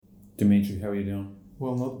Dimitri, how are you doing?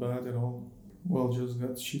 Well, not bad at all. Well, just got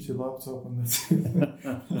a shitty laptop and that's it.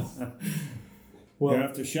 Well, you're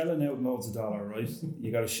after shelling out loads of dollar, right?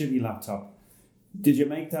 You got a shitty laptop. Did you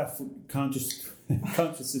make that conscious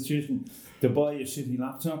decision to buy a shitty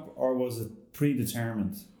laptop, or was it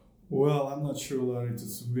predetermined? Well, I'm not sure, Larry,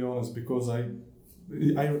 to be honest, because I,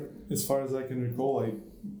 as far as I can recall,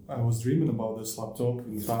 I was dreaming about this laptop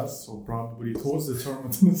in the past, so probably it was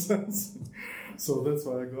determined in a sense. So that's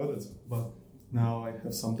why I got it. But now I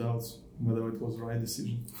have some doubts whether it was the right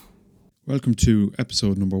decision. Welcome to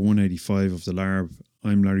episode number 185 of The LARB.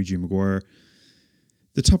 I'm Larry G. Maguire.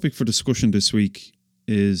 The topic for discussion this week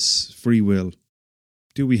is free will.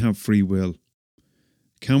 Do we have free will?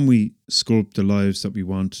 Can we sculpt the lives that we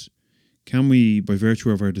want? Can we, by virtue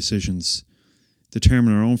of our decisions,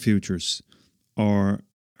 determine our own futures? Or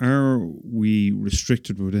are we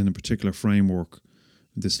restricted within a particular framework,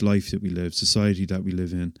 this life that we live, society that we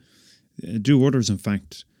live in? Do others, in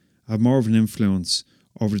fact, have more of an influence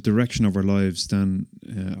over the direction of our lives than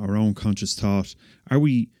our own conscious thought? Are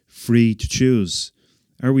we free to choose?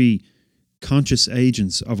 Are we conscious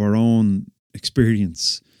agents of our own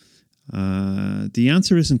experience? The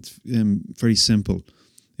answer isn't very simple.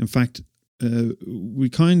 In fact, we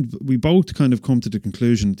both kind of come to the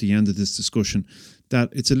conclusion at the end of this discussion that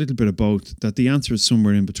it's a little bit of both, that the answer is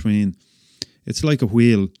somewhere in between. It's like a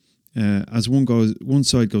wheel. As one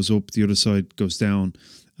side goes up, the other side goes down,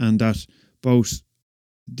 and that both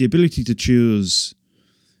the ability to choose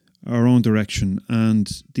our own direction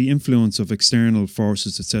and the influence of external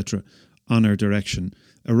forces, etc., on our direction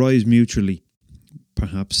arise mutually,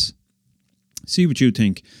 perhaps. See what you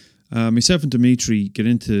think. Myself and Dimitri get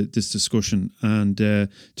into this discussion and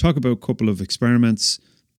talk about a couple of experiments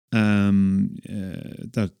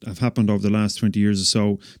that have happened over the last 20 years or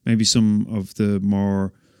so, maybe some of the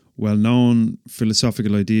more well-known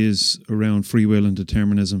philosophical ideas around free will and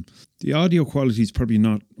determinism. The audio quality is probably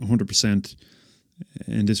not 100%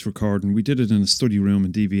 in this recording. We did it in a study room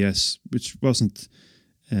in DVS, which wasn't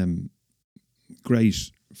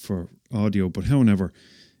great for audio, but however,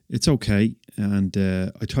 it's okay, and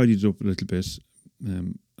I tidied it up a little bit.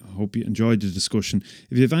 I hope you enjoyed the discussion.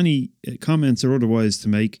 If you have any comments or otherwise to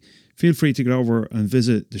make, feel free to get over and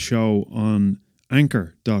visit the show on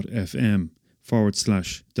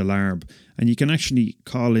anchor.fm/The LARB, and you can actually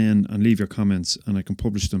call in and leave your comments, and I can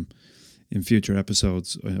publish them in future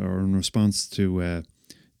episodes or in response to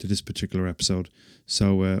this particular episode.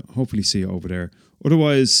 So hopefully see you over there.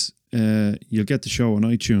 Otherwise, you'll get the show on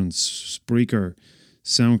iTunes, Spreaker,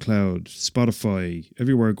 SoundCloud, Spotify,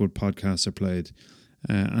 everywhere good podcasts are played.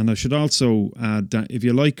 And I should also add that if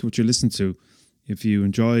you like what you listen to, if you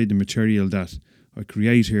enjoy the material that I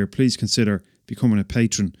create here, please consider becoming a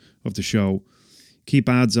patron of the show. Keep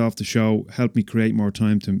ads off the show, help me create more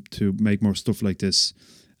time to make more stuff like this.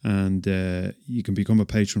 And you can become a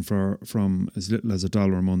patron from as little as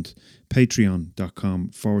 $1 a month.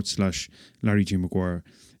 Patreon.com/Larry G. Maguire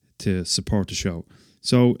to support the show.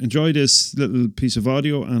 So enjoy this little piece of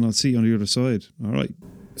audio, and I'll see you on the other side. All right.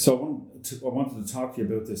 So I wanted to talk to you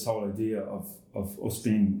about this whole idea of us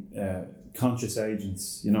being conscious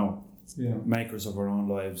agents, makers of our own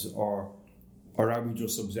lives, or are we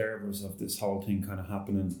just observers of this whole thing kind of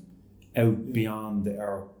happening out beyond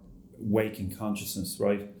our waking consciousness,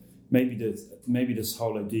 right? Maybe this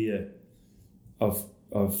whole idea of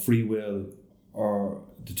free will or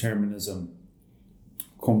determinism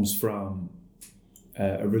comes from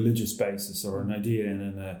a religious basis or an idea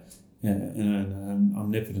in an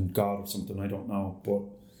omnipotent God or something. I don't know, but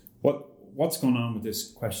what's going on with this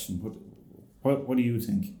question? What do you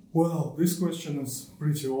think? Well, this question is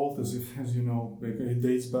pretty old, as you know, it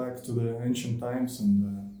dates back to the ancient times,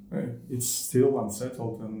 and it's still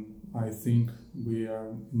unsettled. And I think we are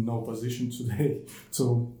in no position today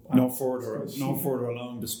to no further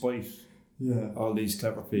along, despite all these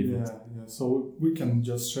clever people. Yeah. So we can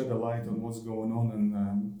just shed a light on what's going on and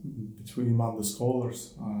among the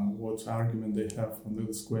scholars, what argument they have on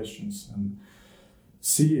these questions, and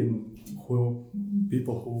seeing who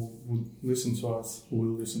people who will listen to us,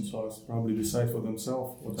 probably decide for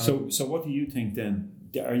themselves. So what do you think then?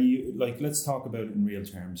 Are you let's talk about it in real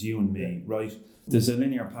terms, you and me, right? There's a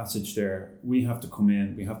linear passage there. We have to come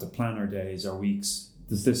in, we have to plan our days, our weeks.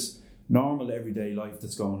 There's this normal everyday life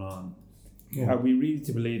that's going on. Yeah. Are we really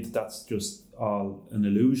to believe that that's just all an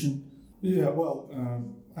illusion? Yeah, well,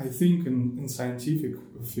 I think in scientific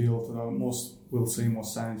field, most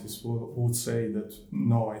scientists would say that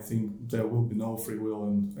no, I think there will be no free will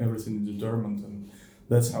and everything is determined, and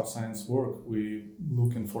that's how science works. We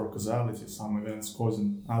looking for causality, some events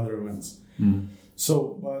causing other events.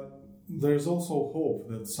 So, but there's also hope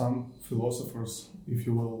that some philosophers, if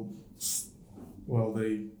you will,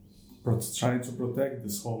 they try to protect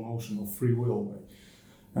this whole notion of free will.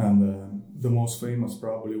 And the most famous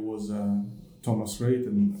probably was Thomas Reid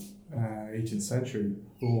in 18th century,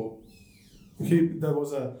 there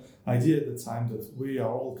was an idea at the time that we are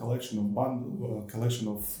all collection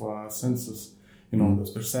of senses,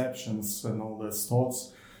 those perceptions and all those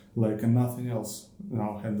thoughts, and nothing else.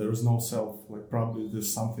 And there is no self. Probably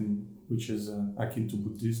there's something which is akin to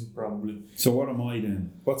Buddhism, probably. So what am I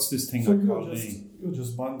then? What's this thing so I call me? You're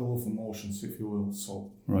just bundle of emotions, if you will.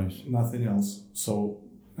 So right, nothing else. So,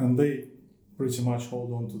 and they pretty much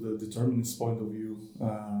hold on to the determinist point of view.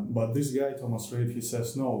 But this guy, Thomas Reid, he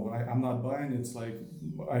says, no, I'm not buying it.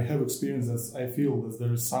 I have experience that I feel that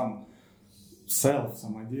there is some self,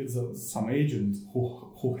 some ideas, some agent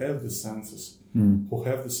who have these senses, who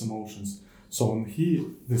have these emotions. So when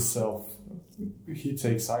this self, he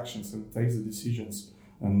takes actions and takes the decisions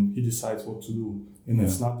and he decides what to do. And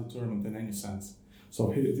it's not determined in any sense.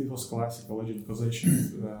 So it was classical agent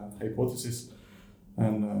causation hypothesis.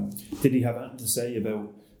 And did he have anything to say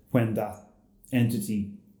about when that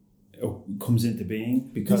entity comes into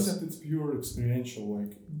being? Because he said it's pure experiential.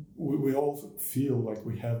 We all feel like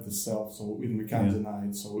we have the self, so we can't deny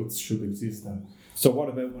it. So it should exist then. So what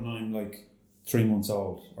about when I'm 3 months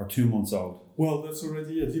old or 2 months old? Well, that's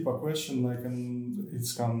already a deeper question. And it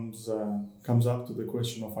comes up to the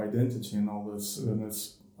question of identity and all this, and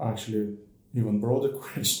it's actually even broader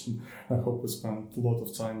question. I hope we spend a lot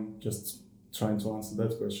of time just trying to answer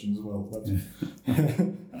that question as well. But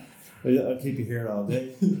I'll keep you here all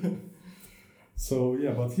day. So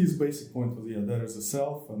but his basic point was there is a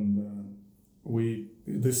self, and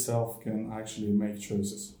this self can actually make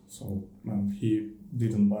choices. So and he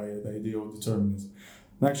didn't buy the idea of determinism.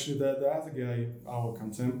 And actually, the other guy, our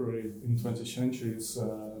contemporary in 20th century, is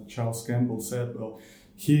Charles Campbell, said, well,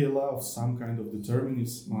 he allows some kind of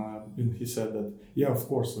determinism. And he said that, of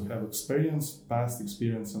course, we have experience, past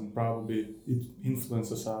experience, and probably it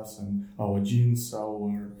influences us and our genes,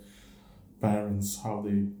 our parents, how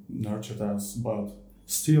they nurtured us. But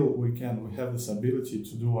still, we have this ability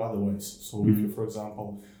to do otherwise. So if you, for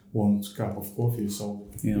example, want a cup of coffee, so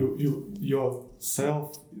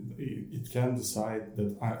yourself, it can decide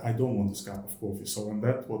that I don't want this cup of coffee. So, and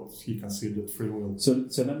that's what he considered free will. So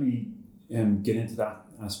let me get into that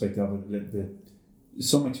aspect of it a little bit.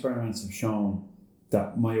 Some experiments have shown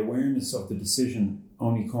that my awareness of the decision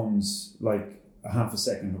only comes a half a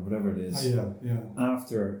second or whatever it is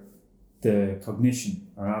after the cognition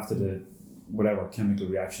or after the whatever chemical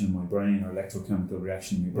reaction in my brain or electrochemical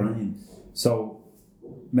reaction in my brain. So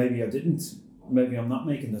maybe I'm not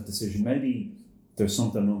making that decision. Maybe there's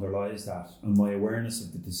something underlies that, and my awareness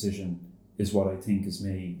of the decision is what I think is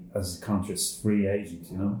me as a conscious free agent,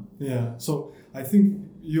 Yeah, so I think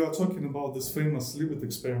you are talking about this famous Libet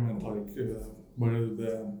experiment,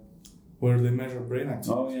 where they measure brain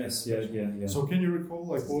activity. Oh yes, yeah. So can you recall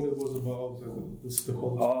what it was about? The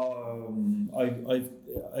whole.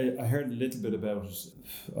 I heard a little bit about it.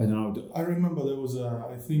 I don't know. I remember there was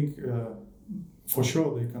I think. For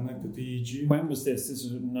sure, they connected EEG. When was this? This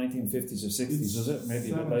was 1950s or 60s, was it? Maybe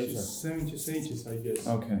 70s, a bit later. 70s, 80s, I guess.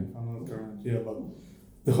 Okay. If I'm not correct. Yeah, but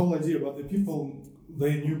the whole idea, but the people,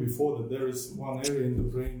 they knew before that there is one area in the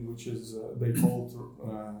brain which is, they called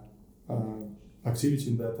activity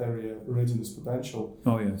in that area, readiness potential.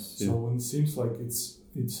 Oh, yes. So when it seems like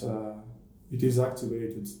it is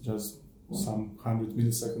activated just some 100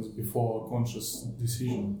 milliseconds before conscious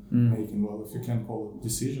decision making. Well, if you can call it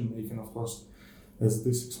decision making, of course, as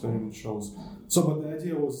this experiment shows. So, but the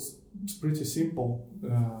idea was pretty simple.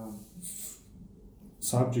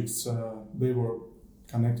 Subjects, they were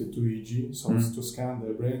connected to EEG, so it's to scan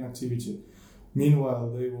their brain activity.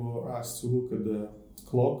 Meanwhile, they were asked to look at the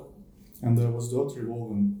clock, and there was dot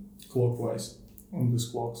revolving clockwise on these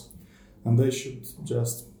clocks. And they should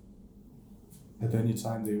just, at any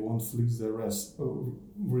time they want, flex their wrist.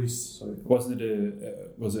 Wasn't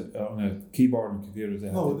it was it on a keyboard on computers?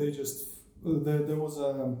 No, they just... There was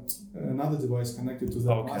another device connected to the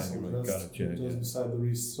muscle just beside the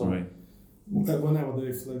wrist. So whenever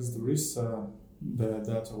they flexed the wrist, the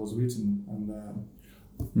data was written.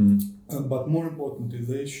 And but more importantly,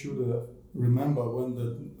 they should remember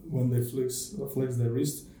when they flex their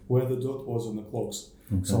wrist where the dot was on the clocks.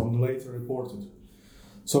 Okay. So later reported.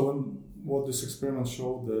 So what this experiment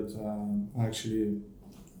showed that actually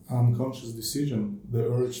unconscious decision, the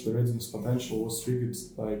urge, the readiness potential was triggered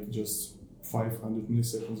just 500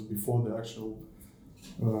 milliseconds before the actual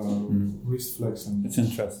wrist flexing. It's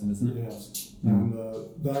interesting, isn't it? Yes. And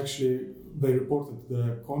actually, they reported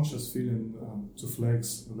the conscious feeling to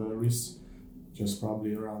flex the wrist just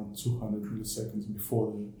probably around 200 milliseconds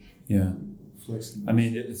before the flexing. I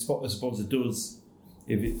mean, I suppose it does.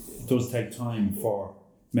 It does take time for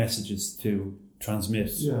messages to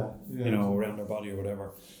transmit, around our body or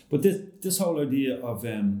whatever. But this whole idea of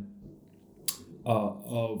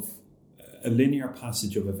a linear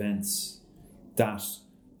passage of events, that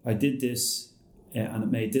I did this and it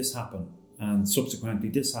made this happen, and subsequently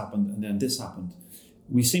this happened, and then this happened.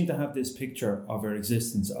 We seem to have this picture of our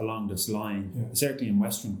existence along this line, certainly in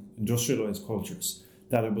Western industrialized cultures,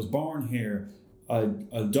 that I was born here,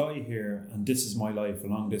 I'll die here, and this is my life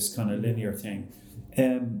along this kind of linear thing.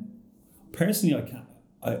 Personally,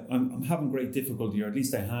 I'm having great difficulty, or at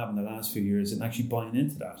least I have in the last few years, in actually buying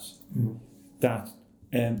into that. That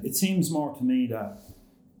it seems more to me that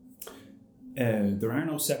there are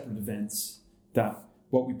no separate events, that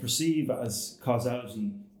what we perceive as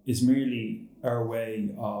causality is merely our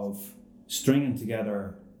way of stringing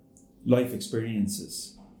together life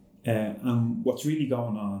experiences. And what's really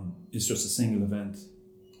going on is just a single event.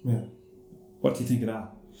 Yeah. What do you think of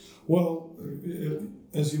that? Well,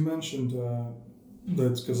 as you mentioned,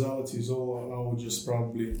 that causality is all our just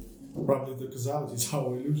probably the causality is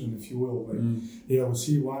our illusion, if you will. Like, we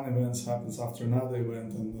see one event happens after another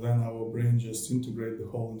event, and then our brain just integrate the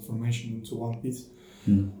whole information into one piece.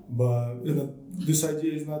 But this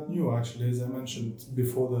idea is not new, actually. As I mentioned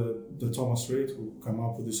before, the Thomas Reid, who came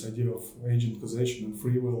up with this idea of agent causation and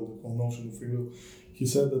free will, the whole notion of free will, he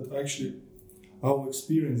said that actually our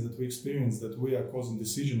experience that we are causing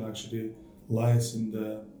decision actually lies in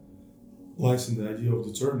the idea of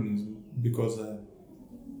determinism, because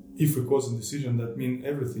if we cause a decision, that means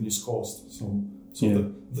everything is caused. So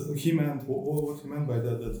he meant what he meant by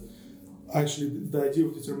that actually the idea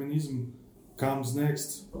of determinism comes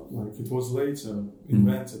next, like it was later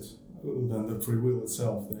invented than the free will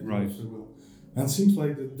itself, the idea of free will. And it seems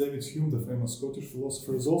like that David Hume, the famous Scottish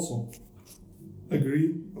philosopher, is also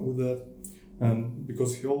agree with that, and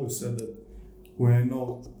because he always said that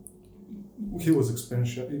he was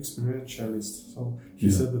experientialist, so he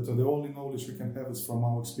said that the only knowledge we can have is from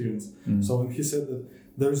our experience. So when he said that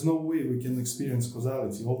there is no way we can experience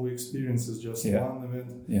causality, all we experience is just one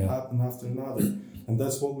event happen after another, and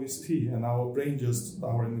that's what we see, and our brain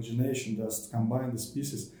our imagination just combine these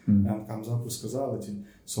pieces and comes up with causality.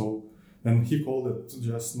 So and he called it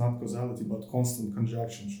just not causality but constant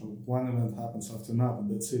conjunction. So one event happens after another,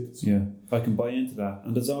 that's it. So I can buy into that.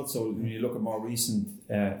 And there's also, when you look at more recent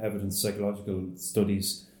evidence, psychological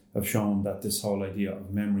studies have shown that this whole idea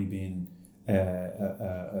of memory being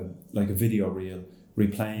like a video reel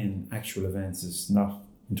replaying actual events is not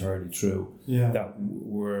entirely true. That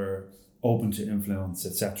we're open to influence,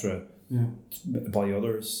 etc. by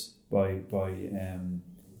others, by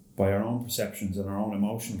our own perceptions and our own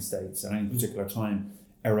emotional states at any particular time.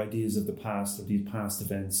 Our ideas of the past, of these past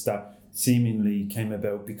events that seemingly came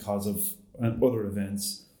about because of other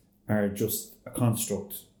events, are just a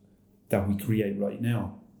construct that we create right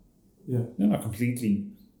now. They're not completely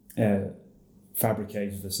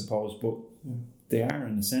fabricated, I suppose, but they are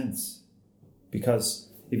in a sense, because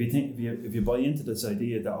if you buy into this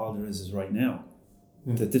idea that all there is right now,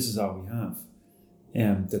 that this is all we have,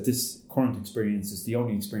 that this current experience is the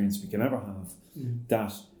only experience we can ever have,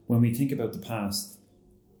 that when we think about the past,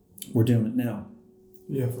 we're doing it now.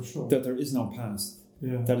 For sure. That there is no past.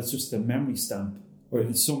 That it's just a memory stamp, or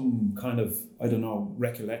it's some kind of, I don't know,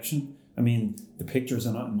 recollection. I mean, the pictures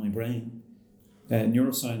are not in my brain.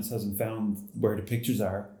 Neuroscience hasn't found where the pictures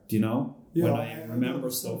are. Do you know? When I remember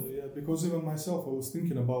stuff. Because even myself, I was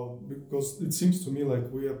thinking about, because it seems to me like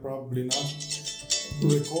we are probably not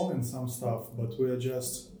recalling some stuff, but we are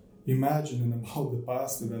just imagining about the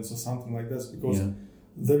past events or something like this, because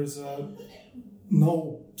there is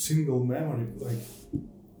no single memory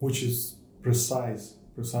which is precise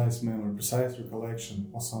memory, precise recollection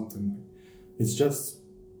or something. It's just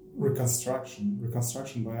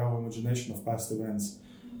reconstruction by our imagination of past events.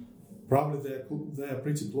 Probably they are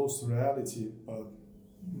pretty close to reality, but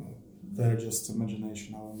they're just our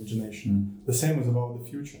imagination. The same is about the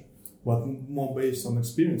future, but more based on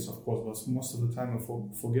experience, of course, but most of the time I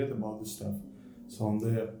forget about this stuff. So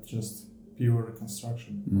they're just pure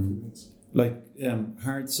reconstruction of events. Like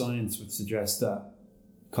hard science would suggest that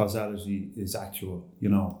causality is actual,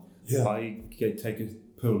 I take a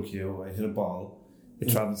pool cue, I hit a ball, it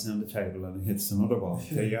travels down the table and it hits another ball.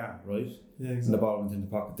 There you are, right? Exactly. And the ball went in the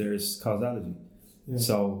pocket. There's causality.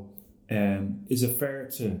 So is it fair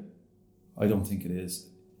to, I don't think it is,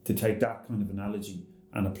 to take that kind of analogy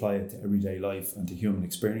and apply it to everyday life and to human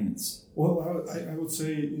experience? Well, I would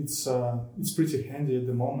say it's pretty handy at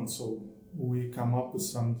the moment. So we come up with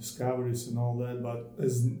some discoveries and all that, but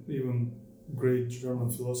as even great German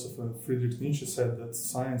philosopher Friedrich Nietzsche said, that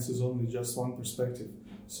science is only just one perspective,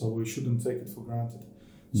 so we shouldn't take it for granted.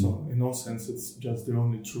 So in no sense it's just the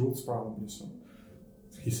only truth probably. So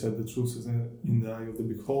he said the truth is in the eye of the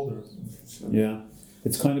beholder. So, yeah,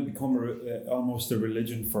 it's kind of become almost a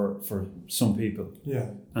religion for some people.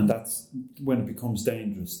 Yeah, and that's when it becomes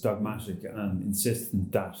dangerous, dogmatic, and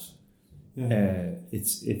insistent that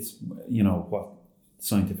it's what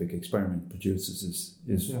scientific experiment produces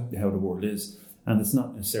is how the world is, and it's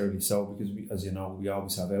not necessarily so, because we, as you know, we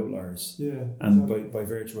always have outliers. Yeah, and by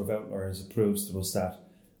virtue of outliers, it proves to us that,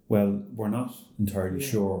 well, we're not entirely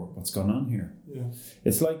sure what's going on here. Yeah,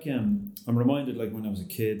 it's like I'm reminded, like when I was a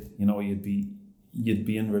kid, you'd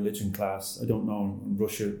be in religion class. I don't know in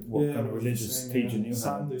Russia what kind of religious teaching you had.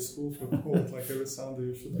 Sunday school for court, like every Sunday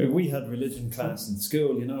you should have. We had religion class in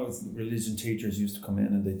school. Religion teachers used to come in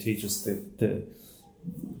and they teach us the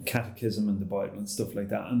catechism and the Bible and stuff like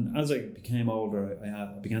that. And as I became older,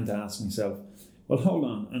 I began to ask myself, well, hold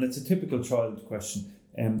on. And it's a typical child question.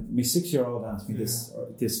 My 6-year-old asked me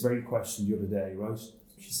this very question the other day, right?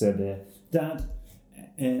 She said, Dad,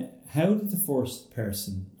 how did the first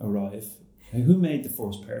person arrive? Who made the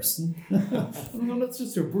first person? Well, that's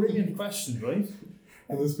just a brilliant question, right?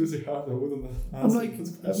 And it's pretty hard. I wouldn't I'm like,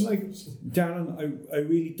 Darren, I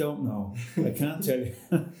really don't know. I can't tell you.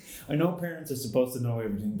 I know parents are supposed to know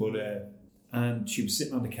everything, but and she was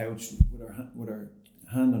sitting on the couch with her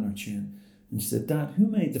hand on her chin, and she said, Dad, who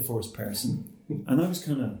made the first person? And I was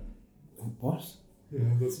kind of, what? Yeah,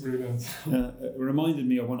 that's brilliant. It reminded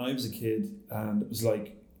me of when I was a kid, and it was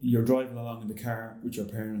like, you're driving along in the car with your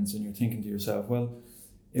parents and you're thinking to yourself, well,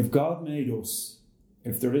 if God made us,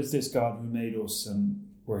 if there is this God who made us and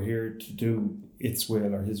we're here to do its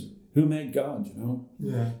will or his, who made God,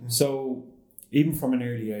 Yeah. So even from an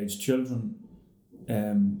early age, children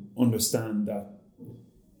understand that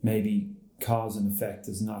maybe cause and effect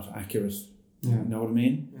is not accurate. Yeah. You know what I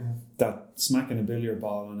mean? Yeah. That smacking a billiard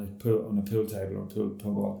ball on a pool table or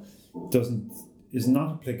pool ball is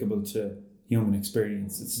not applicable to human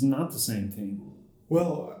experience. It's not the same thing.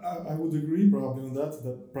 Well, I would agree probably on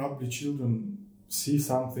that probably children see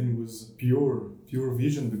something with pure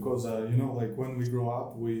vision, because like when we grow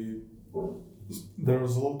up,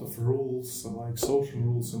 there's a lot of rules, like social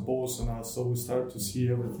rules imposed on us, so we start to see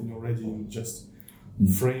everything already in just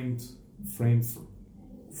framed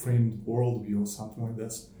worldview or something like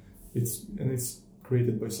that. It's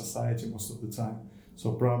created by society most of the time.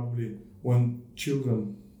 So probably when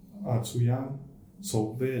children are too young,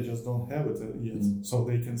 so they just don't have it yet, so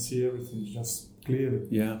they can see everything just clearly.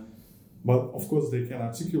 Yeah. But of course they can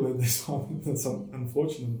articulate this one. That's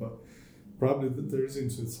unfortunate, but probably there is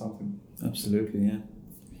into it something. Absolutely, yeah.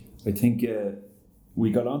 I think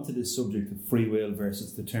we got onto this subject of free will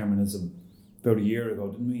versus determinism about a year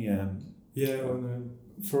ago, didn't we? Yeah, in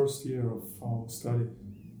the first year of our study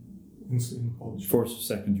in college. First or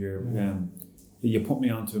second year. Yeah. You put me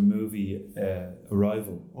onto a movie,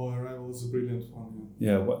 Arrival. Oh, Arrival is a brilliant one.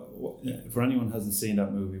 Yeah. What for anyone who hasn't seen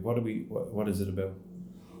that movie, what is it about?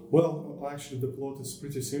 Well, actually, the plot is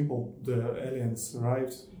pretty simple. The aliens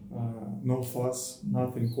arrived, no fuss,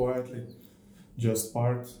 nothing, quietly, just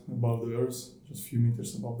parked above the Earth, just a few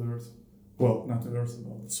meters above the Earth. Well, not the Earth,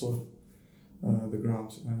 above the soil, the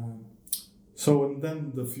ground. And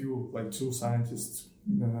then two scientists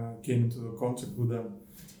came into contact with them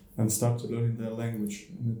and started learning their language.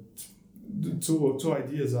 And the two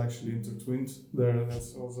ideas actually intertwined there. That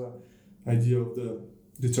was the idea of the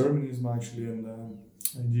determinism actually, and the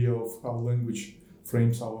idea of how language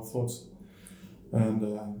frames our thoughts. And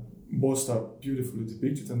both are beautifully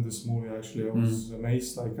depicted in this movie. Actually, I was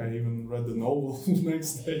amazed. Like, I even read the novel the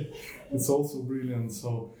next day. It's also brilliant.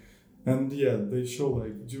 So, and yeah, they show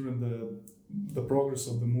like during the progress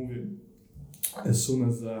of the movie, as soon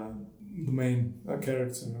as the main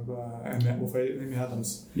character of Amy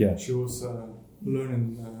Adams, she was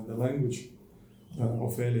learning the language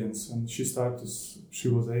of aliens, and she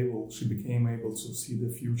became able to see the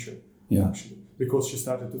future. Actually, because she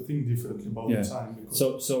started to think differently about the time.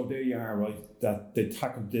 So there you are, right? That they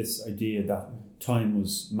tackled this idea that time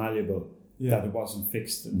was malleable, that it wasn't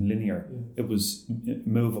fixed and linear. It was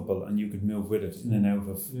movable, and you could move with it in and out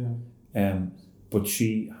of. But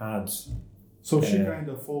she had. So she kind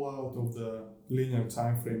of fall out of the linear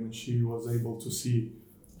time frame, and she was able to see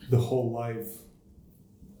the whole life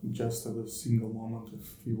just at a single moment,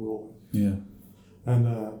 if you will. Yeah. And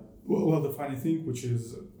well, the funny thing, which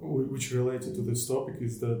related to this topic,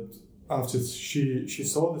 is that after she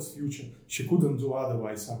saw this future, she couldn't do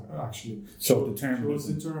otherwise. Actually, she was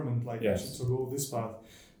determined, to go this path.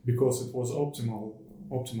 because it was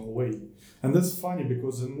optimal way. And that's funny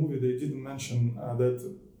because in the movie they didn't mention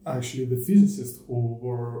that actually the physicist who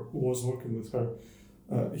was working with her,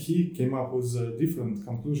 he came up with a different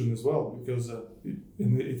conclusion as well, because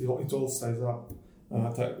it all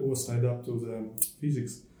was tied up to the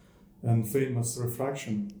physics and famous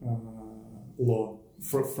refraction law,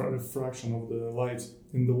 refraction of the light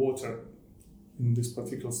in the water in this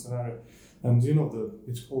particular scenario. And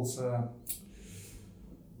it's called,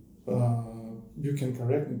 you can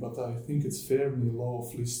correct me, but I think it's Fermi law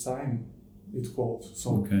of least time, it's called.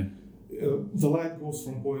 So okay. The light goes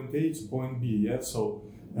from point A to point B, yeah. So,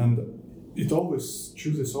 and it always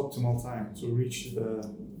chooses optimal time to reach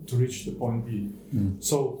the point B.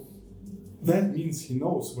 So that means he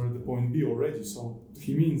knows where the point B already. So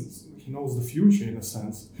he knows the future in a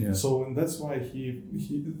sense. Yeah. So, and that's why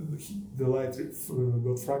the light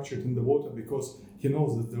got fractured in the water, because he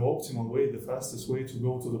knows that the optimal way, the fastest way to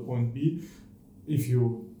go to the point B, if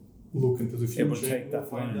you look into the future, it will take that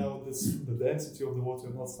find line. out the density of the water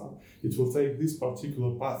and what's not. It will take this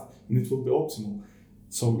particular path and it will be optimal.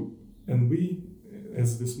 So, and we,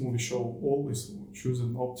 as this movie show, always choose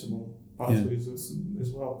an optimal pathways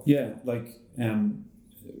as well. Yeah, like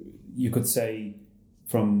you could say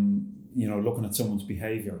from looking at someone's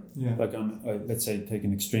behaviour. Yeah. Like let's say take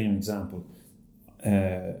an extreme example.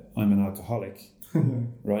 I'm an alcoholic,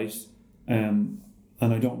 right? And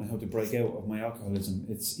I don't know how to break out of my alcoholism.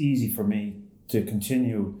 It's easy for me to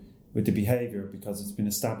continue with the behaviour because it's been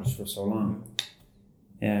established for so long.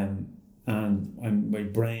 And my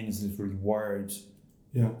brain is literally wired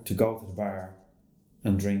to go to the bar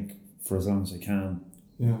and drink for as long as I can.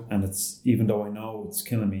 Yeah. And it's, even though I know it's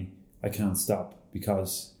killing me, I can't stop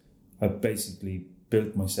because I've basically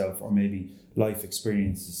built myself, or maybe life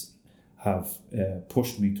experiences have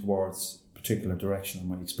pushed me towards a particular direction of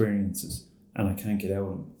my experiences, and I can't get out of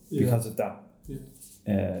them because of that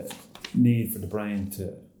need for the brain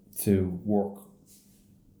to work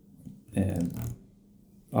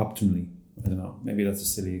optimally. I don't know, maybe that's a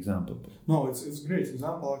silly example. But. No, it's a great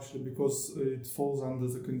example actually, because it falls under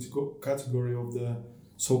the category of the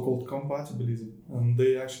so-called compatibilism, and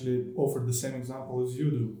they actually offered the same example as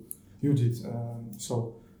you did.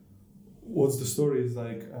 So what's the story is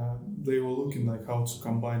like they were looking like how to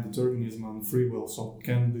combine determinism and free will. So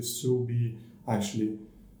can these two be actually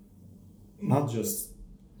not just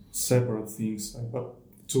separate things, but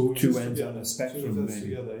two ends on a spectrum, maybe.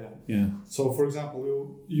 Together, yeah. So, for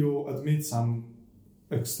example, you admit some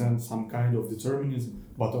kind of determinism,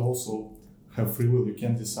 but also have free will. You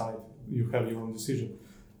can decide. You have your own decision.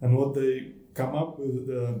 And what they come up with,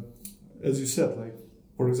 as you said, like,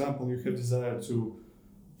 for example, you have desire to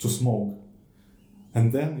smoke,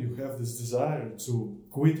 and then you have this desire to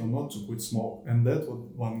quit or not to quit smoke. And that what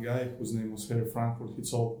one guy whose name was Harry Frankfurt, he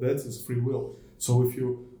told, that is free will. So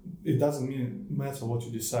it doesn't matter what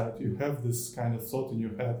you decide. You have this kind of thought in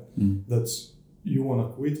your head that you want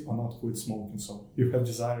to quit or not quit smoking. So you have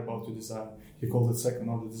desire about your desire. He called it second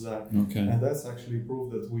order desire. Okay. And that's actually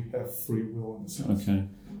proof that we have free will in a sense. Okay.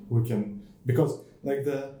 We can, because like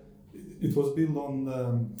it was built on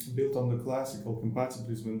the classical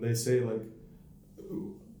compatibilism, when they say like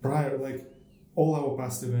all our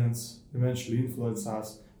past events eventually influence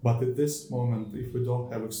us. But at this moment, if we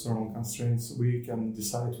don't have external constraints, we can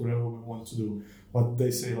decide whatever we want to do. But they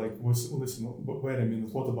say, like, listen, wait a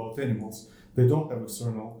minute, what about animals? They don't have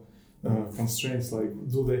external constraints. Like,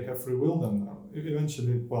 do they have free will then?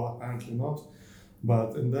 Eventually, well, apparently not.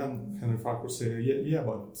 And then Henry Frankfurt say, yeah,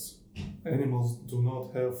 but animals do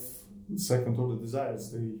not have second-order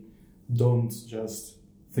desires. They don't just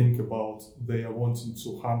think about they are wanting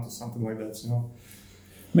to hunt or something like that,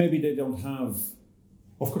 Maybe they don't have...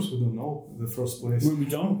 Of course, we don't know in the first place. We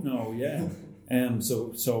don't know, yeah.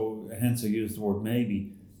 So hence I use the word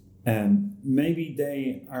maybe. Maybe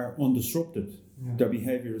they are undisrupted. Yeah. Their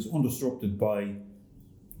behaviour is undisrupted by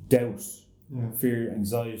doubt, fear,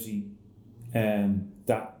 anxiety,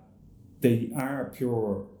 that they are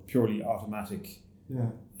purely automatic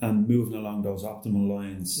and moving along those optimal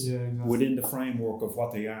lines within the framework of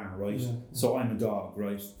what they are, right? Yeah. So I'm a dog,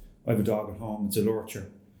 right? I have a dog at home, it's a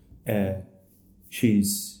lurcher.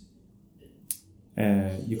 She's,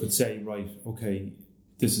 you could say, right, okay,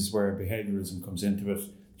 this is where behaviourism comes into it.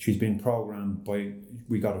 She's been programmed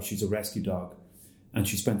she's a rescue dog, and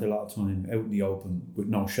she spent a lot of time out in the open with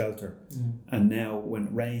no shelter. And now when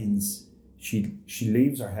it rains, she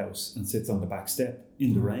leaves her house and sits on the back step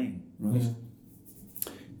in the rain, right?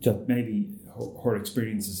 Just maybe her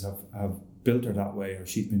experiences have built her that way, or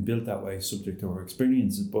she's been built that way subject to her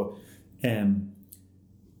experiences, but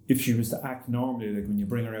if she was to act normally, like when you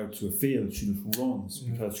bring her out to a field, she just runs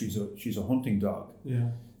because she's a hunting dog. Yeah.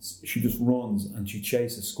 She just runs and she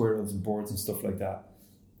chases squirrels and birds and stuff like that.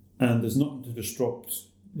 And there's nothing to disrupt.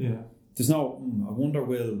 Yeah. There's no, I wonder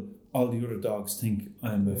will all the other dogs think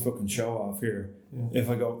I'm a fucking show off here if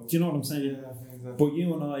I go, do you know what I'm saying? Yeah, exactly. But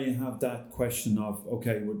you and I have that question of,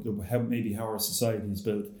 okay, maybe how our society is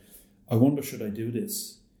built. I wonder, should I do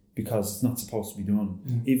this? Because it's not supposed to be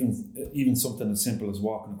done. Even something as simple as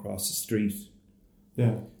walking across the street.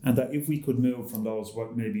 Yeah. And that if we could move from those,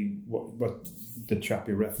 what the chap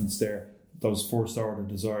you referenced there, those first order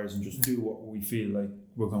desires, and just do what we feel like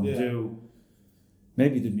we're going to do,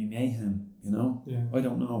 maybe there'd be mayhem, you know? Yeah. I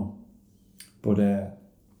don't know. But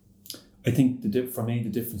I think for me, the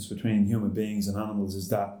difference between human beings and animals is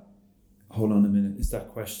that, hold on a minute, it's that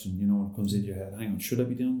question, you know, when it comes into your head, hang on, should I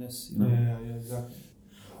be doing this? You know? Yeah, exactly.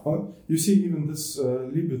 Well, you see, even this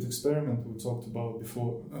Libet experiment we talked about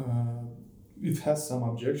before, it has some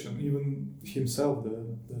objection. Even himself,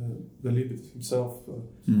 the Libet himself,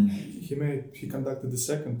 he conducted the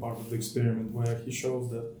second part of the experiment where he showed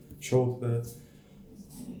that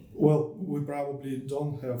well, we probably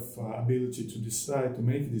don't have ability to decide to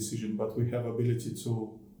make a decision, but we have ability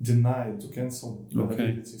to deny, to cancel the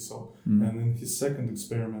ability. So, and in his second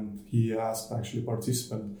experiment, he asked actually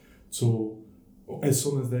participant to, as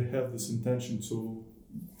soon as they have this intention to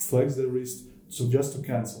flex their wrist, so just to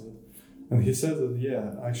cancel it. And he said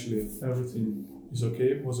that, actually everything was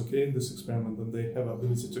okay in this experiment, and they have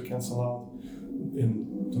ability to cancel out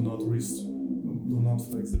do not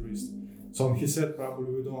flex the wrist. So he said probably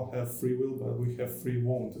we don't have free will, but we have free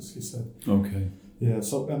want, as he said. Okay. Yeah,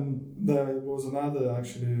 so and there was another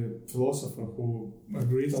actually philosopher who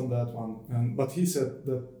agreed on that one, but he said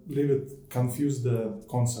that Libet confused the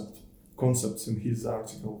concepts in his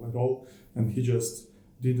article at all, and he just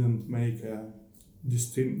didn't make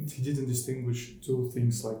he didn't distinguish two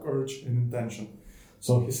things like urge and intention.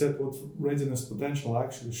 So he said what readiness potential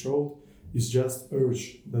actually showed is just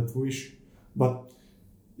urge, that wish, but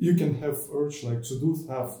you can have urge like to do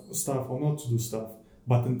stuff or not to do stuff,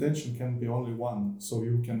 but intention can be only one. So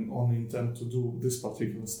you can only intend to do this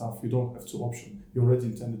particular stuff. You don't have two options. You already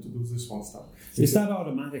intended to do this one stuff. Is that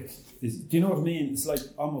automatic? Do you know what I mean? It's like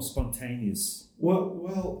almost spontaneous.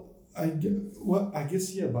 I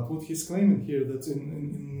guess yeah. But what he's claiming here, that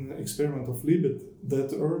in the experiment of Libet,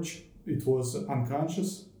 that urge, it was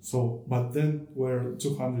unconscious. So, but then where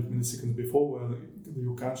 200 milliseconds before, where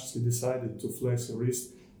you consciously decided to flex your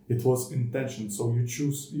wrist, it was intention. So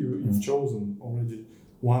you've chosen already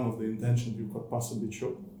one of the intentions you could possibly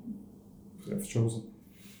have chosen.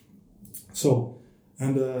 So,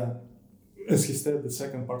 and as he said, the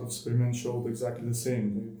second part of the experiment showed exactly the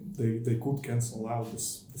same. They could cancel out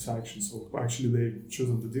this action. So actually they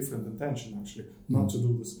chosen the different intention actually not to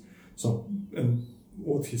do this. So, and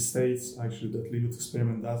what he states actually that Libet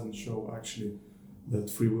experiment doesn't show actually that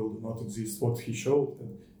free will does not exist. What he showed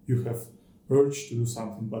that you have urge to do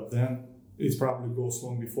something, but then it probably goes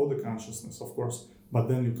long before the consciousness, of course, but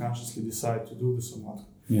then you consciously decide to do this or not.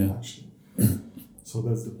 Yeah. Actually. So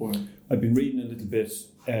that's the point. I've been reading a little bit.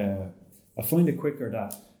 I find it quicker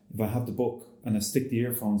that if I have the book and I stick the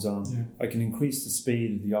earphones on, I can increase the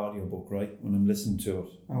speed of the audiobook, right, when I'm listening to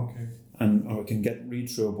it. Okay. And I can read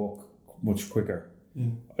through a book much quicker.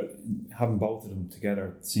 Yeah. Having both of them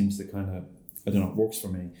together seems to kind of, I don't know, it works for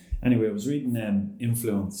me. Anyway, I was reading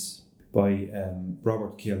Influence by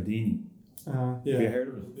Robert Cialdini. Have you heard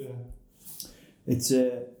of it? Yeah. It's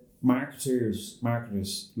marketers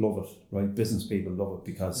love it, right? Business people love it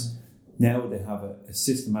because now they have a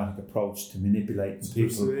systematic approach to manipulating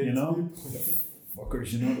people, you know?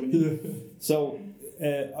 Fuckers, you know what I mean? Yeah. So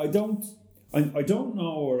I don't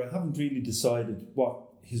know, or I haven't really decided what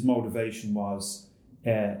his motivation was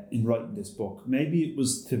in writing this book. Maybe it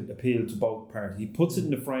was to appeal to both parties. He puts it in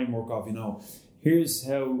the framework of, you know, here's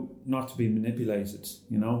how not to be manipulated,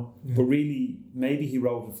 you know. Yeah. But really, maybe he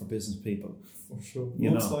wrote it for business people. For sure.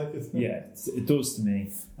 Looks like it. Yeah, it does to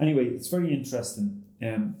me. Anyway, it's very interesting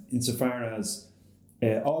insofar as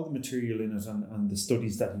all the material in it and the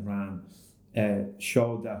studies that he ran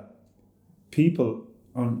showed that people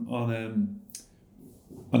on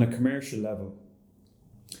a commercial level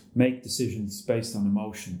make decisions based on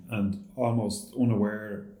emotion and almost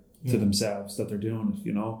unaware to themselves that they're doing it,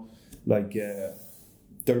 you know. Like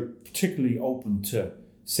they're particularly open to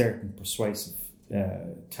certain persuasive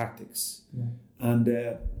tactics, and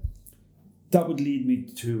that would lead me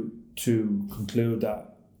to conclude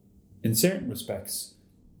that in certain respects,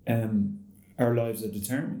 our lives are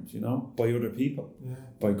determined, by other people,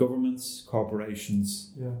 by governments,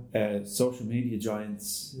 corporations, social media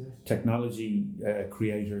giants, technology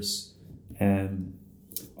creators,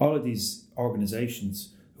 all of these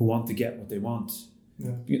organizations who want to get what they want.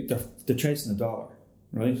 They're chasing a dollar,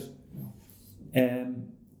 right?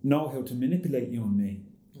 Know how to manipulate you and me.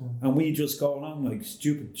 And we just go along like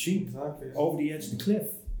stupid sheep over the edge of the cliff.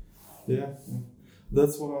 Yeah.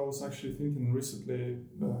 That's what I was actually thinking recently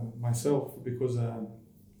myself, because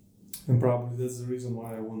and probably that's the reason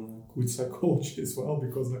why I want to quit psychology as well,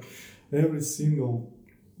 because every single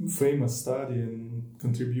famous study and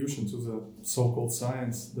contribution to the so-called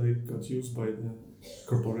science, they got used by the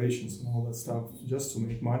corporations and all that stuff just to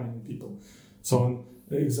make money in people. So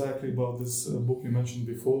exactly about this book you mentioned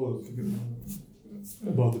before,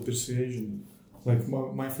 about the persuasion. Like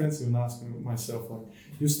my friends even asked me myself, like,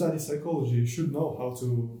 you study psychology, you should know how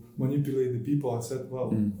to manipulate the people. I said, well,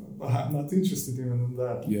 I'm not interested even in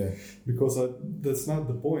that. Because that's not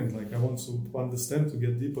the point. Like, I want to understand, to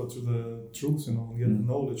get deeper to the truth, and get the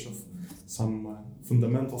knowledge of some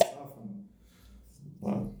fundamental stuff.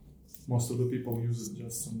 And most of the people use it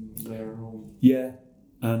just on their own. Yeah,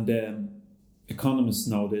 and economists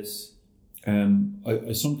know this.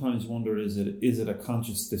 I sometimes wonder, is it a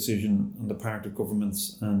conscious decision on the part of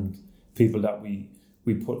governments and people that we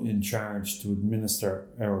put in charge to administer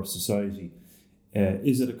our society?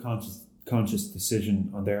 Is it a conscious decision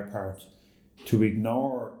on their part to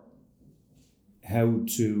ignore how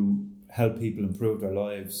to help people improve their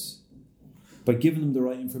lives by giving them the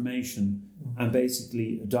right information and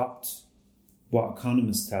basically adopt what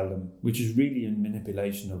economists tell them, which is really a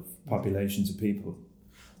manipulation of populations of people?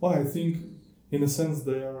 Well, I think in a sense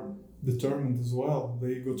they are determined as well.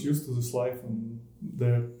 They got used to this life and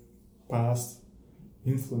their past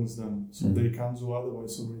influenced them, so they can't do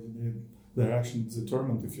otherwise already. Their action is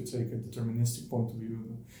determined, if you take a deterministic point of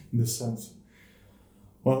view in this sense.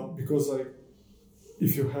 Well, because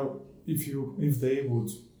if they would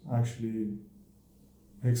actually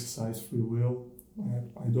exercise free will,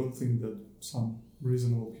 I don't think that some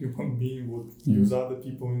reasonable human being would use other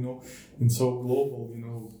people, in so global,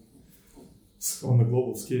 on a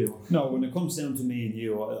global scale. No, when it comes down to me and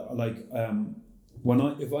you,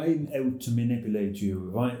 if I'm out to manipulate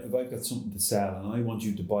you, if I've got something to sell and I want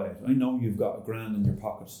you to buy it, I know you've got $1,000 in your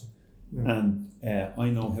pocket, and I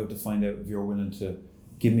know how to find out if you're willing to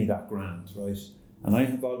give me that $1,000, right? And I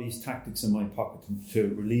have all these tactics in my pocket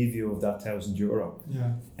to relieve you of that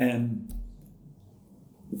 €1,000. And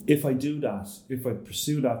if I do that, if I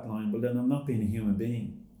pursue that line, well, then I'm not being a human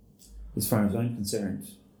being, as far as I'm concerned.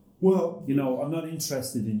 Well, I'm not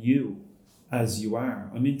interested in you as you are.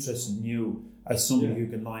 I'm interested in you as somebody who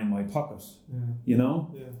can line my pocket.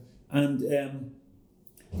 And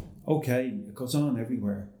okay, it goes on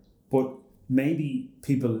everywhere, but maybe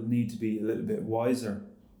people need to be a little bit wiser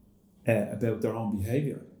about their own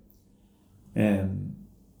behaviour, and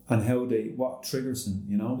what triggers them.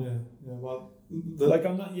 Well,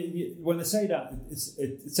 I'm not. When I say that,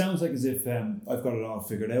 it sounds like as if I've got it all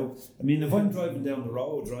figured out. I mean, if I'm driving down the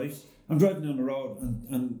road, right? I'm driving down the road,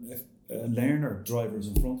 and if a learner driver is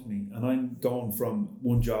in front of me, and I'm going from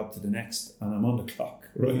one job to the next, and I'm on the clock,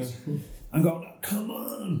 right? I'm going, come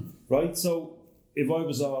on, right? So if I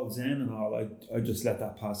was all zen and all, I'd just let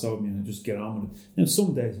that pass over me and I'd just get on with it.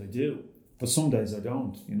 Some days I do, but some days I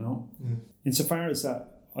don't. Insofar as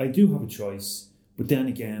that, I do have a choice, but then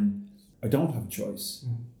again, I don't have a choice.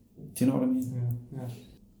 Do you know what I mean? Yeah.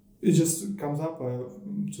 It just comes up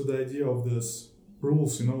to the idea of this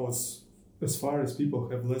rules, as far as people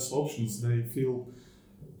have less options, they feel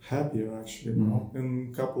happier actually.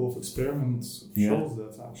 And a couple of experiments shows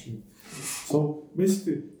that actually. So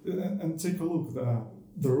basically, and take a look,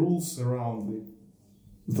 the rules around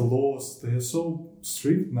the laws, they are so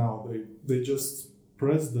strict now. They just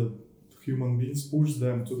press the human beings, push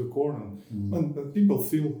them to the corner, and people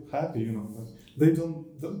feel happy. They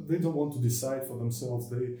don't want to decide for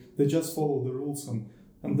themselves. They just follow the rules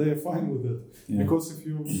and they are fine with it. Because if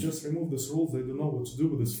you just remove these rules, they don't know what to do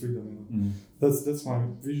with this freedom. That's my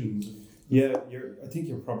vision. Yeah, I think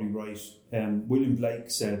you're probably right. William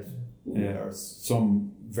Blake said, or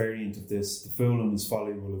some variant of this, the fool and his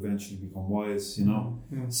folly will eventually become wise.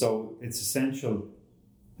 So it's essential.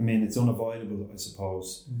 I mean, it's unavoidable, I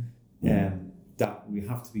suppose. That we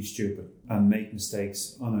have to be stupid and make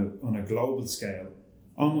mistakes on a global scale,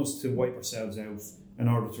 almost to wipe ourselves out in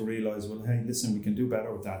order to realise, well, hey, listen, we can do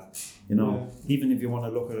better with that. Even if you want to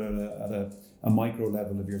look at it at a micro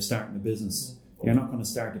level, if you're starting a business, you're not going to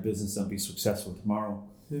start a business and be successful tomorrow.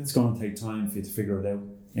 It's going to take time for you to figure it out.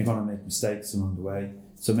 You're going to make mistakes along the way.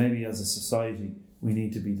 So maybe as a society, we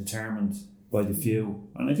need to be determined by the few.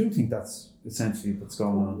 And I do think that's essentially what's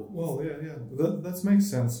going on. Well, yeah. That makes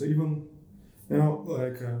sense. Even,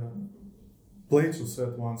 like Plato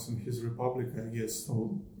said once in his Republic, I guess,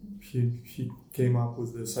 so he came up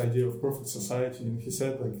with this idea of perfect society, and he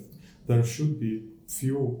said, like, there should be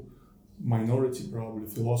few minority, probably,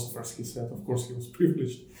 philosophers, he said. Of course, he was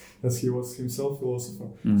privileged, as he was himself philosopher,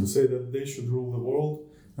 to say that they should rule the world,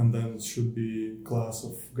 and then it should be class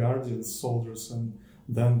of guardians, soldiers, and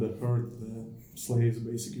then the herd, the slaves,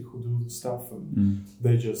 basically, who do the stuff, and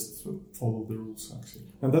they just follow the rules, actually.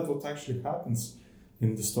 And that's what actually happens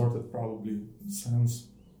in distorted, probably, sense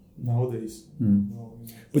nowadays.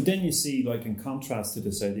 But then you see, like, in contrast to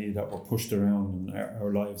this idea that we're pushed around and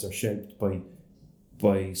our lives are shaped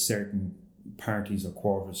by certain parties or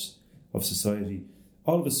quarters of society,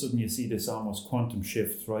 all of a sudden you see this almost quantum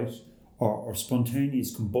shift, right? Or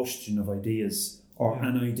spontaneous combustion of ideas, or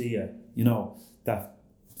an idea, that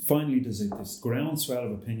finally there's this groundswell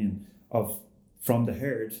of opinion from the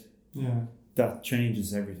herd that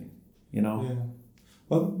changes everything, Yeah.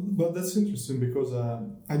 But that's interesting, because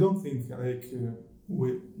I don't think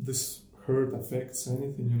this herd affects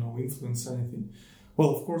anything, influence anything. Well,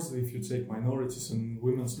 of course, if you take minorities and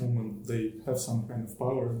women's movement, they have some kind of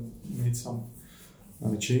power and made some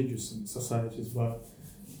changes in societies. But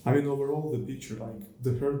I mean, overall, the picture, like,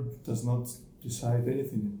 the herd does not decide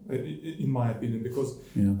anything, in my opinion, because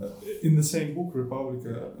in the same book,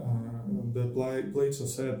 Republica, Plato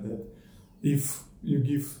said that if you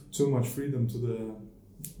give too much freedom to the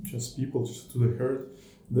people, just to the herd,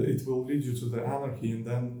 it will lead you to the anarchy, and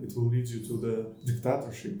then it will lead you to the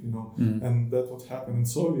dictatorship, and that's what happened in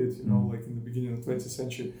Soviet, like in the beginning of the 20th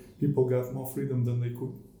century, people got more freedom than they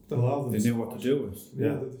could allow them. They knew what to do with.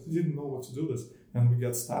 They didn't know what to do with, and we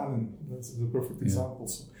got Stalin. That's the perfect example.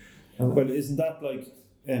 So, but isn't that like,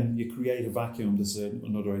 you create a vacuum? There's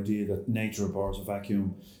another idea that nature abhors a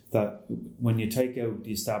vacuum, that when you take out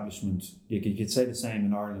the establishment, you could say the same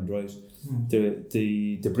in Ireland, right?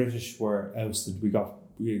 The British were ousted. We got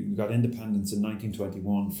independence in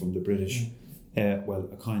 1921 from the British. Well,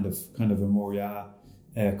 a kind of a Moria,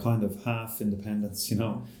 kind of half independence,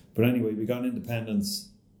 But anyway, we got independence,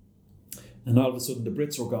 and all of a sudden the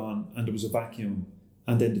Brits were gone, and there was a vacuum.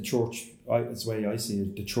 And then the church, that's the way I see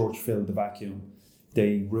it, the church filled the vacuum.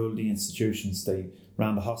 They ruled the institutions. They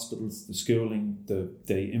ran the hospitals, the schooling.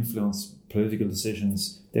 They influenced political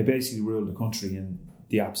decisions. They basically ruled the country in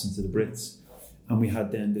the absence of the Brits. And we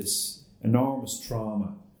had then this enormous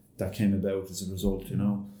trauma that came about as a result,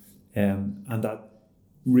 and that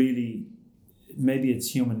really, maybe it's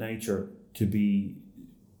human nature to be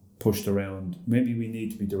pushed around. Maybe we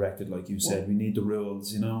need to be directed, like you said. We need the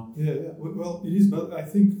rules, Yeah. Well, it is, but I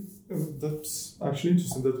think that's actually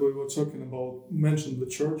interesting that we were talking about, mentioned the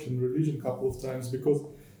church and religion a couple of times, because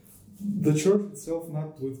the church itself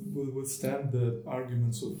not will withstand the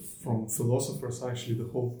arguments from philosophers, actually, the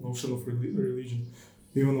whole notion of religion.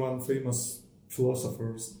 Even one famous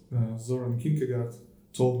philosopher, Soren Kierkegaard,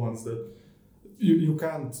 told once that you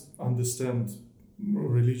can't understand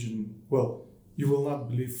religion. Well, you will not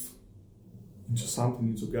believe into something,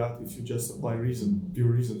 into God, if you just apply pure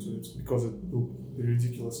reason to it, because it will be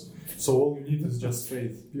ridiculous. So all you need is just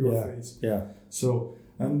faith, pure faith. Yeah. So,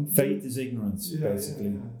 and faith is ignorance,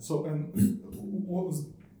 basically. Yeah. So, and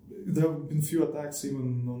there have been few attacks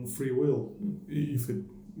even on free will,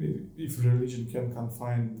 if religion can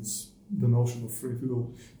confine the notion of free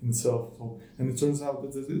will in itself. So, and it turns out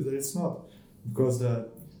that it's not, because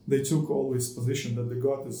they took always position that the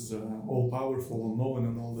God is all-powerful, all-knowing,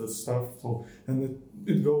 and all that stuff. So, and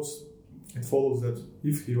it follows that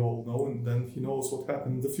if he all-knowing, then he knows what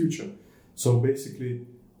happened in the future. So basically,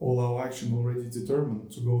 all our action already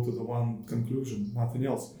determined to go to the one conclusion, nothing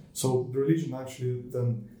else. So religion actually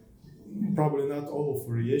then, probably not all of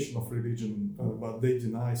variation of religion, but they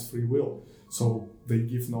denies free will. So they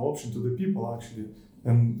give no option to the people, actually.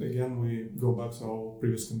 And again, we go back to our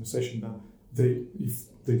previous conversation that if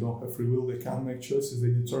they don't have free will, they can't make choices, they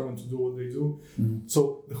determine to do what they do.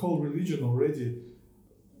 So the whole religion already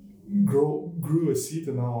grew a seed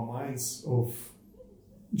in our minds of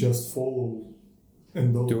just follow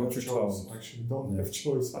and don't have choice. Actually, don't have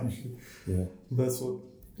choice, actually. Yeah. That's what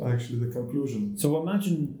actually the conclusion. So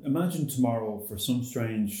imagine tomorrow, for some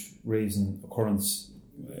strange reason, occurrence,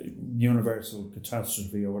 universal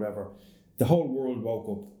catastrophe or whatever, the whole world woke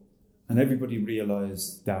up and everybody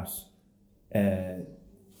realised that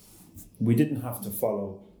we didn't have to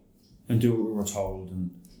follow and do what we were told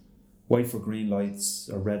and wait for green lights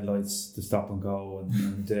or red lights to stop and go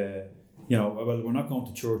and well, we're not going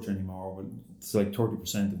to church anymore. Well, it's like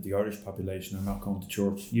 30% of the Irish population are not going to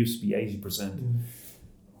church. It used to be 80%.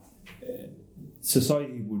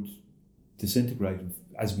 society would disintegrate,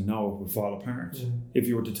 as we know, it would fall apart if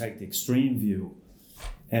you were to take the extreme view.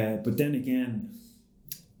 But then again,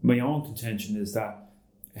 my own contention is that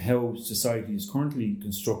how society is currently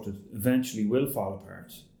constructed eventually will fall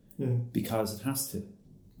apart because it has to.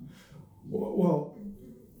 Well,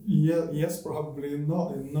 yes, probably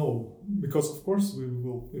not, and no, because of course we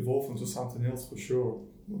will evolve into something else for sure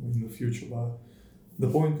in the future. But the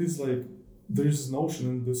point is, like, there is this notion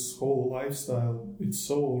in this whole lifestyle. It's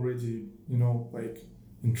so already, like,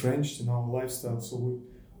 entrenched in our lifestyle, so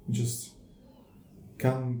we just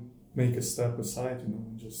can't make a step aside.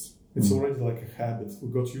 It's already like a habit. We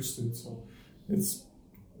got used to it, so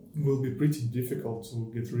will be pretty difficult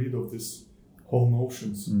to get rid of this whole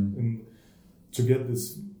notions and to get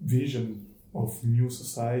this vision of new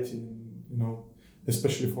society,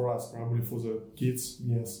 especially for us, probably for the kids,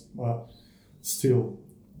 yes, but still.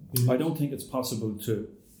 I don't think it's possible to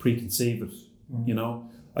preconceive it,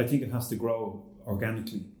 I think it has to grow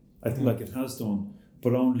organically. I think like it has done,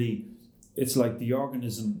 but only, it's like the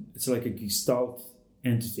organism, it's like a gestalt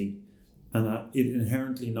entity, and it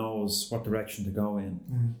inherently knows what direction to go in.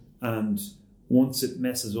 And once it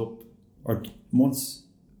messes up, or once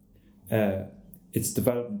its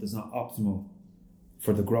development is not optimal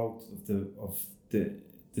for the growth of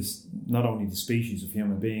this not only the species of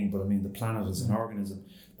human being, but I mean the planet as an organism,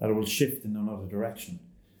 that it will shift in another direction,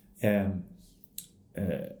 and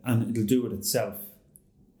it'll do it itself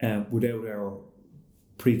without our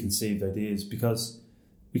preconceived ideas, because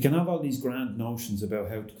we can have all these grand notions about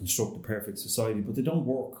how to construct a perfect society, but they don't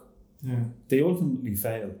work. They ultimately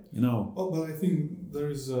fail, Well, but I think there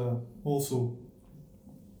is also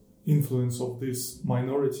influence of this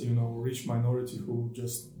minority, rich minority who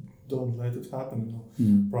just don't let it happen.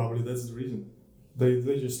 Probably that's the reason.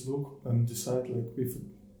 They just look and decide, like,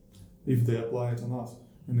 if they apply it or not,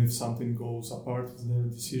 and if something goes apart with their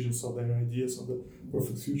decisions or their ideas of the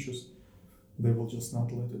perfect futures, they will just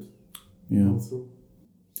not let it go through.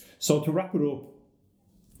 So to wrap it up,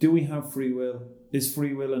 do we have free will? Is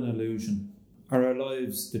free will an illusion? Are our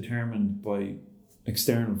lives determined by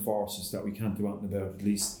external forces that we can't do anything about, at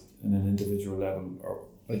least in an individual level? Or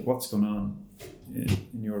like, what's going on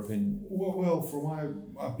in your opinion? Well, from my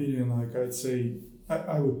opinion, like, I'd say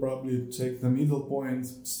I would probably take the middle point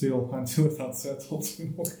still until it's unsettled.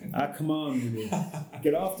 Come on,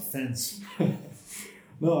 get off the fence.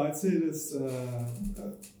 No, I'd say this.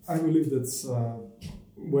 I believe that's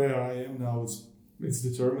where I am now. It's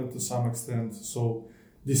determined to some extent. So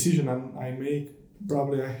decision I make,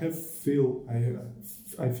 probably I feel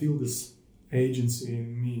this agency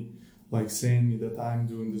in me, like saying me that I'm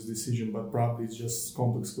doing this decision, but probably it's just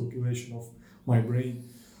complex calculation of my brain.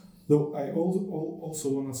 Though I also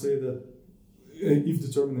want to say that if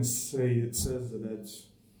determinists says that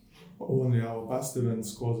only our past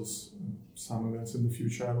events causes some events in the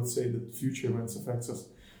future, I would say that future events affects us.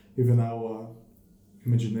 Even our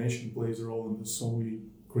imagination plays a role in this, so we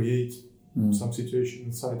create some situation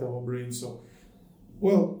inside our brain. So,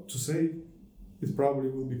 well, to say, it probably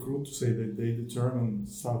will be crude to say that they determine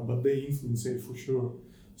stuff, but they influence it for sure.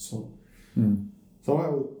 So I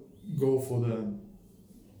will go for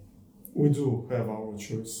we do have our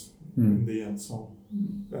choice in the end. So,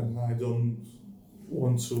 and I don't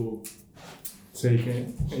want to take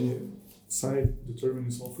any side,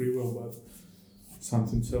 determinism or free will, but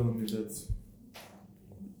something telling me that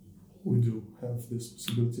we do have this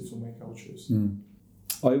possibility to make our choice.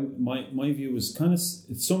 My view is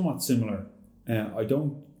it's somewhat similar.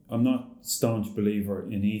 I'm not a staunch believer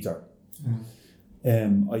in either.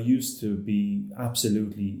 I used to be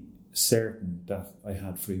absolutely certain that I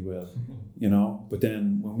had free will, but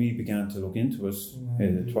then when we began to look into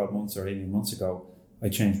it 12 months or 18 months ago, I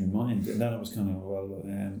changed my mind, and then I was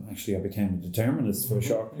actually I became a determinist for a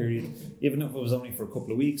short period, even if it was only for a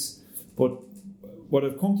couple of weeks. But what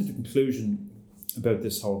I've come to the conclusion about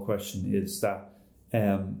this whole question is that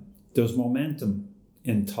there's momentum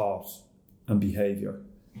in thought and behaviour,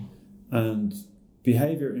 and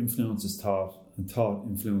behaviour influences thought, and thought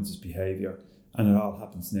influences behaviour, and it all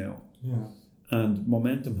happens now. And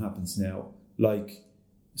momentum happens now, like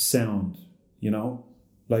sound,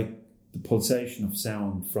 like the pulsation of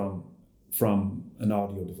sound from an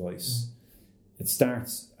audio device. It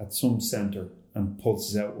starts at some centre and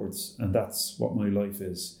pulses outwards, and that's what my life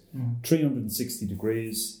is. 360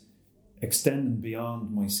 degrees, extending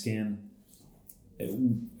beyond my skin.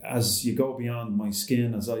 As you go beyond my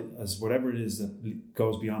skin, as whatever it is that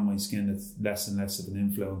goes beyond my skin, it's less and less of an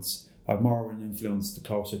influence. I have more of an influence the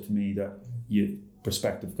closer to me that your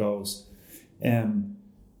perspective goes.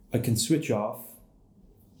 I can switch off.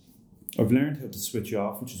 I've learned how to switch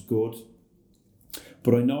off, which is good.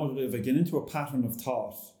 But I know that if I get into a pattern of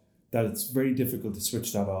thought, that it's very difficult to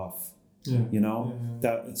switch that off. Yeah. You know,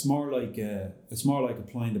 that it's more like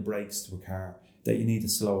applying the brakes to a car, that you need to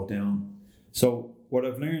slow it down. So what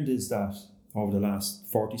I've learned is that over the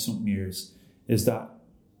last 40-something years is that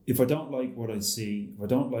if I don't like what I see, if I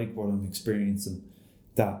don't like what I'm experiencing,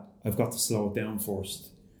 that I've got to slow it down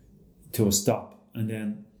first to a stop and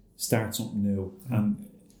then start something new. And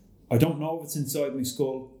I don't know if it's inside my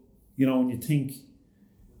skull. You know,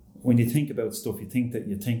 when you think about stuff, you think that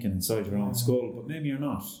you're thinking inside your own skull, but maybe you're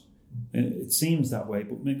not. It seems that way,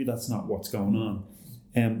 but maybe that's not what's going on.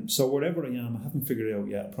 So wherever I am, I haven't figured it out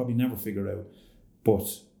yet. Probably never figure it out. But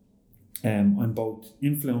I'm both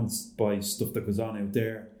influenced by stuff that goes on out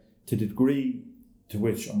there to the degree to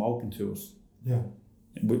which I'm open to it. Yeah.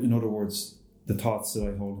 In other words, the thoughts that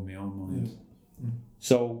I hold in my own mind. Yeah.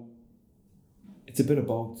 So it's a bit of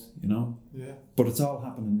both, you know? Yeah. But it's all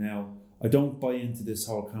happening now. I don't buy into this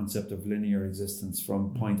whole concept of linear existence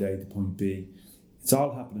from point A to point B. It's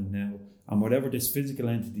all happening now. And whatever this physical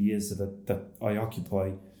entity is that I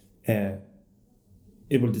occupy,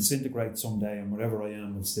 it will disintegrate someday, and whatever I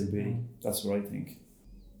am will still be. That's what I think.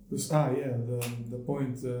 The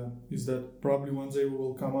point is that probably one day we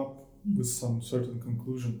will come up with some certain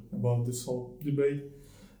conclusion about this whole debate.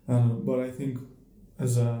 But I think,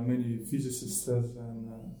 as many physicists said,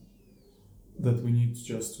 that we need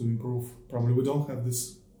just to improve. Probably we don't have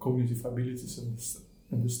this cognitive abilities at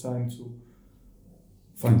this time to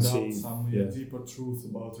find out some deeper truth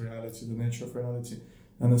about reality, the nature of reality.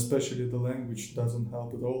 And especially the language doesn't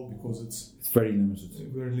help at all because it's very limited.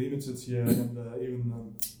 Very limited, yeah. And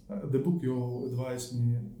even the book you advised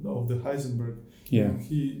me of the Heisenberg,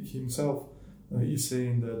 he himself is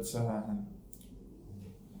saying that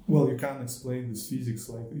you can't explain this physics,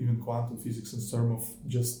 like even quantum physics, in terms of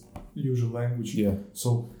just usual language. Yeah.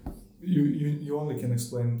 So you only can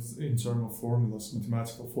explain it in terms of formulas,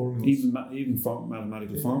 mathematical formulas. Even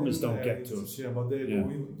mathematical formulas don't get to it. Yeah, but they go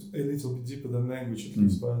a little bit deeper than language at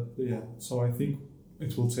least. But so I think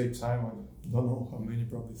it will take time. I don't know how many,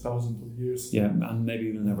 probably thousands of years. Yeah, and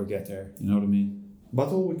maybe we'll never get there. You know what I mean? But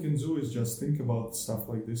all we can do is just think about stuff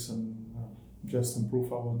like this and just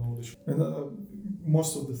improve our knowledge. And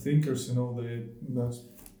most of the thinkers, they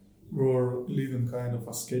were living kind of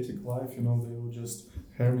ascetic life. They were just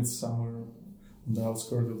hermits somewhere on the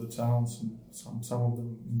outskirts of the towns, and some of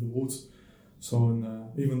them in the woods. So,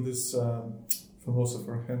 even this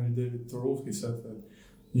philosopher Henry David Thoreau, he said that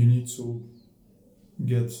you need to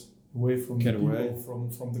get away from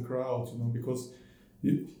from the crowd, because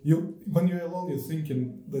you when you're alone, you're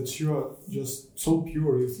thinking that you are just so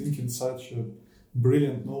pure. You're thinking such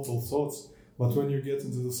brilliant, noble thoughts. But when you get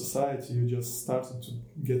into the society, you just started to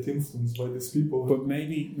get influenced by these people. But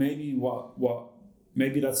maybe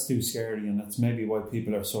that's too scary, and that's maybe why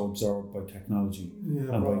people are so absorbed by technology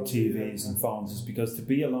and by TVs and phones. Is because to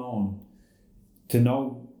be alone, to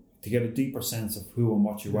get a deeper sense of who and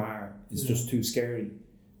what you are is just too scary.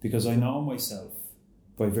 Because I know myself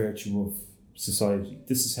by virtue of society.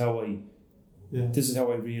 This is how I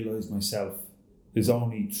realise myself is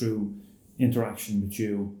only through interaction with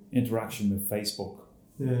you, interaction with Facebook,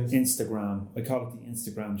 Instagram. I call it the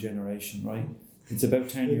Instagram generation, right? It's about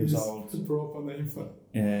 10 years old. It's a proper name for it.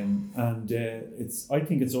 I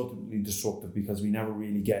think it's ultimately disruptive because we never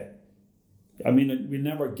really we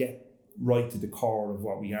never get right to the core of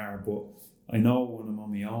what we are, but I know when I'm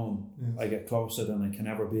on my own, I get closer than I can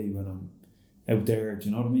ever be when I'm out there. Do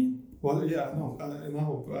you know what I mean? Well, yeah, no. I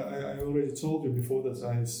already told you before that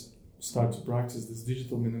I start to practice this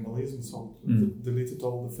digital minimalism, so deleted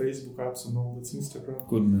all the Facebook apps and all that's Instagram.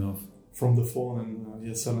 Good enough. From the phone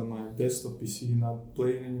and selling my desktop PC, not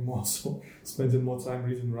playing anymore, so spending more time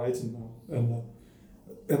reading, writing now.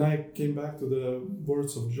 And I came back to the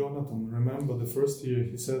words of Jonathan. Remember the first year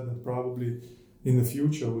he said that probably in the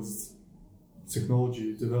future with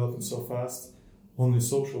technology developing so fast, only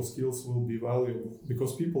social skills will be valuable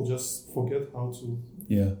because people just forget how to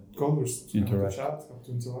converse, interact, how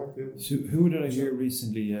to interact. Yeah. So who did I hear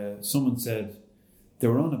recently? Someone said they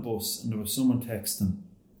were on a bus and there was someone texting,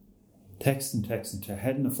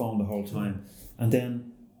 heading the phone the whole time, and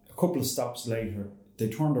then a couple of stops later, they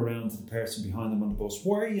turned around to the person behind them on the bus.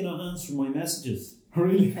 Why are you not answering my messages?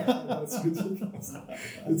 Really? That's good.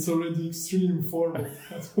 It's already extreme formal.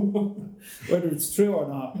 Whether it's true or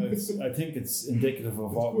not, I think it's indicative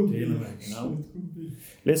of what we're dealing with. It could be.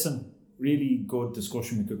 Listen, really good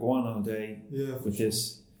discussion. We could go on all day with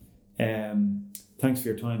this. Thanks for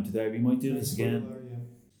your time today. We might do this again.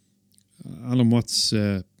 Alan Watts,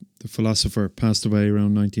 the philosopher, passed away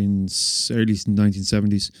around early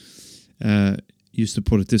 1970s. Used to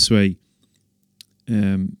put it this way: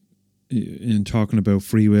 in talking about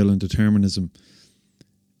free will and determinism.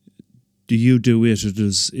 Do you do it, or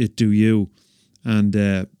does it do you? And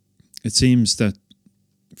it seems that,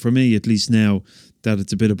 for me at least now, that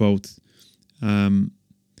it's a bit of both.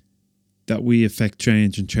 That we affect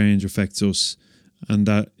change and change affects us, and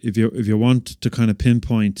that if you want to kind of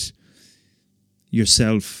pinpoint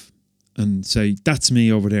yourself and say, that's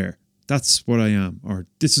me over there, that's what I am, or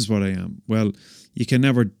this is what I am, well, you can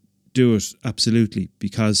never do it absolutely,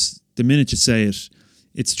 because the minute you say it,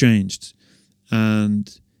 it's changed,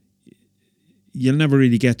 and you'll never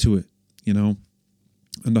really get to it, you know.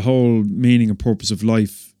 And the whole meaning and purpose of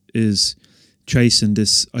life is chasing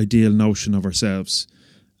this ideal notion of ourselves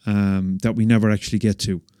that we never actually get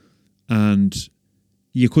to. And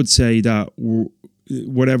you could say that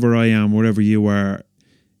whatever I am, whatever you are,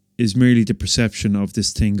 is merely the perception of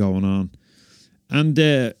this thing going on. And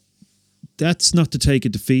that's not to take a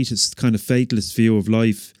defeatist, kind of fatalist view of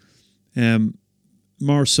life.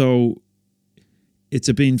 More so, it's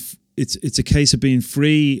a case of being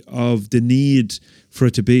free of the need for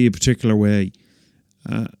it to be a particular way.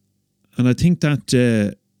 And I think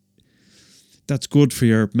that that's good for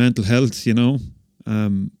your mental health, you know,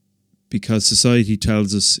 because society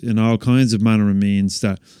tells us in all kinds of manner and means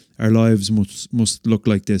that our lives must look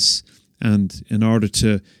like this, and in order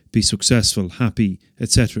to be successful, happy,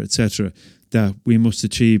 etc., that we must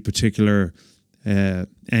achieve particular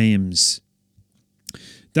aims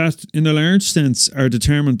that, in a large sense, are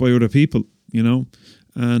determined by other people, you know.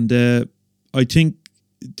 And I think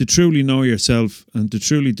to truly know yourself and to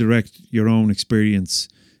truly direct your own experience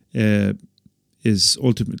is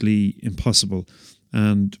ultimately impossible.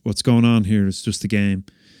 And what's going on here is just a game.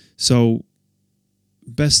 So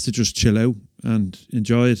best to just chill out and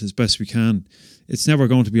enjoy it as best we can. It's never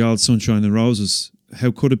going to be all sunshine and roses.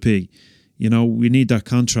 How could it be? You know, we need that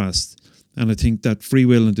contrast. And I think that free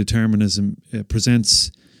will and determinism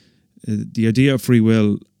presents the idea of free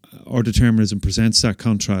will or determinism presents that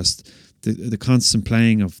contrast, the constant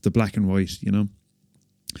playing of the black and white, you know.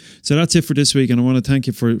 So that's it for this week, and I want to thank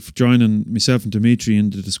you for joining myself and Dimitri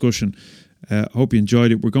in the discussion. I hope you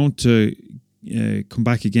enjoyed it. We're going to come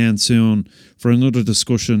back again soon for another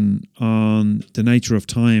discussion on the nature of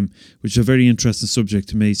time, which is a very interesting subject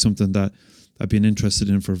to me, something that I've been interested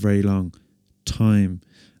in for a very long time,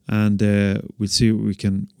 and we'll see what we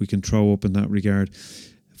can throw up in that regard.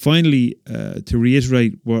 Finally, to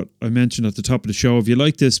reiterate what I mentioned at the top of the show, if you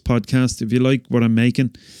like this podcast, if you like what I'm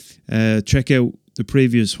making, check out the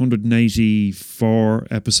previous 184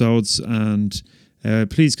 episodes, and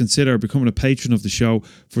please consider becoming a patron of the show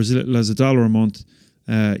for as little as $1 a month.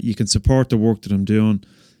 You can support the work that I'm doing,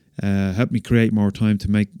 help me create more time to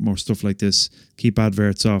make more stuff like this, keep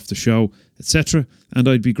adverts off the show, etc. And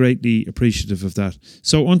I'd be greatly appreciative of that.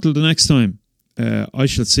 So until the next time, I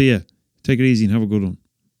shall see you. Take it easy and have a good one.